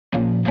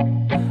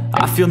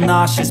I feel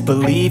nauseous,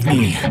 believe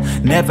me.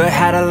 Never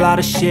had a lot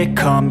of shit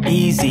come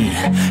easy.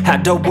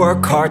 Had to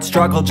work hard,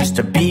 struggle just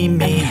to be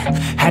me.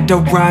 Had to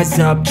rise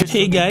up.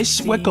 Hey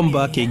guys, welcome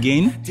back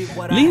again.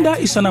 Linda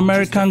is an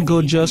American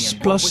gorgeous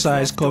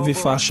plus-size curvy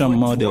fashion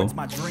model.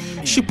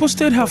 She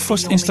posted her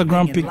first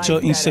Instagram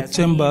picture in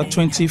September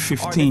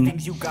 2015.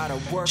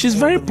 She's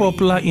very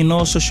popular in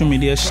all social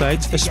media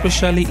sites,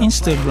 especially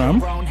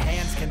Instagram.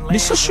 The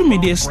social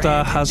media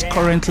star has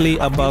currently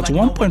about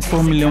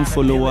 1.4 million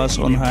followers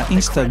on her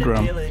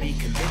Instagram.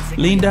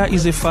 Linda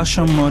is a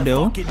fashion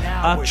model,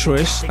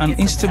 actress, and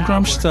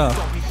Instagram star.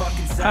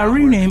 Her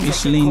real name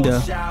is Linda.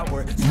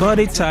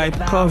 Body type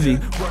curvy.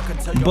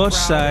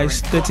 Bust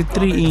size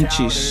 33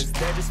 inches.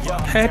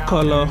 Hair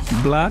color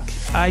black.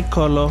 Eye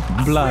color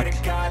black.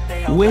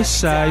 Waist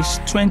size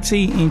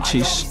 20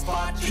 inches.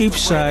 Hip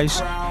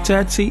size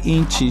 30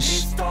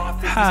 inches.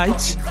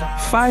 Height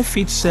 5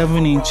 feet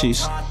 7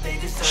 inches.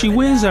 She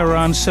weighs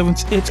around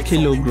 78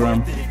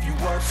 kilograms.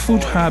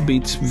 Food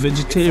habits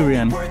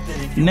vegetarian.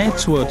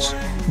 Net worth.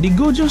 The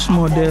gorgeous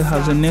model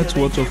has a net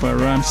worth of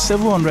around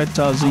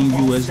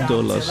 $700,000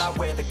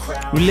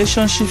 US.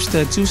 Relationship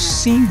status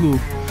single.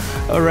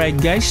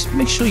 Alright guys,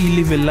 make sure you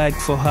leave a like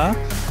for her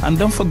and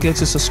don't forget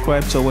to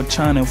subscribe to our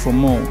channel for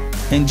more.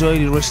 Enjoy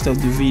the rest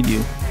of the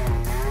video.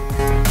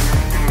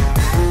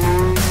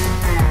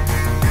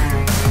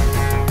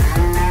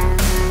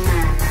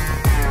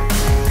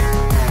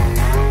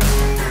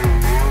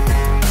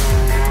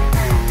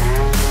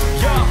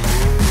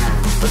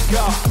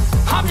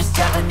 I'm just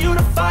telling you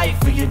to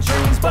fight for your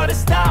dreams, but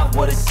it's not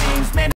what it seems, man.